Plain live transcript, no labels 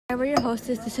We're your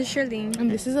hostess. This is Charlene.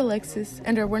 And this is Alexis.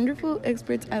 And our wonderful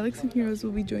experts, Alex and Heroes,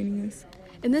 will be joining us.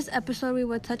 In this episode, we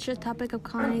will touch the topic of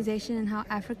colonization and how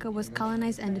Africa was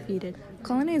colonized and defeated.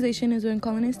 Colonization is when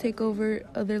colonists take over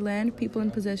other land, people,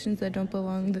 and possessions that don't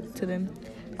belong to them.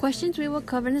 Questions we will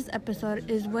cover in this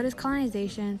episode is what is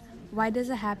colonization, why does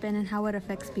it happen, and how it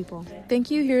affects people.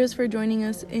 Thank you, Heroes, for joining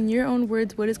us. In your own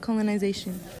words, what is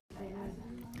colonization?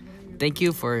 Thank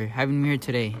you for having me here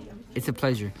today. It's a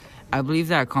pleasure. I believe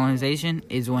that colonization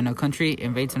is when a country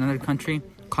invades another country,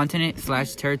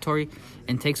 continent/territory,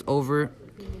 and takes over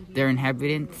their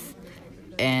inhabitants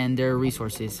and their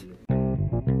resources.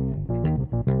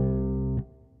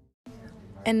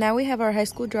 And now we have our high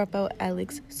school dropout,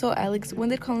 Alex. So, Alex, when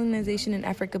did colonization in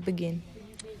Africa begin?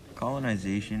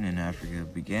 Colonization in Africa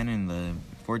began in the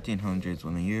 1400s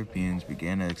when the Europeans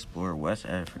began to explore West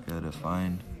Africa to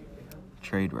find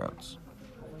trade routes.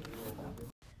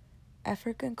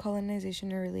 Africa and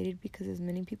colonization are related because, as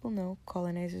many people know,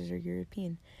 colonizers are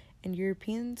European, and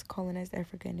Europeans colonized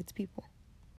Africa and its people.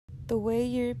 The way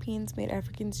Europeans made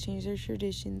Africans change their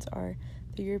traditions are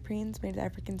the Europeans made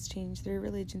Africans change their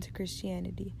religion to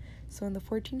Christianity. So in the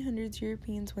 1400s,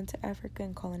 Europeans went to Africa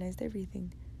and colonized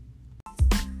everything.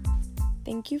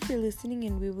 Thank you for listening,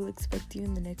 and we will expect you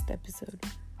in the next episode.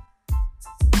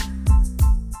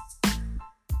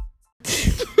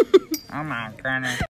 Oh my goodness.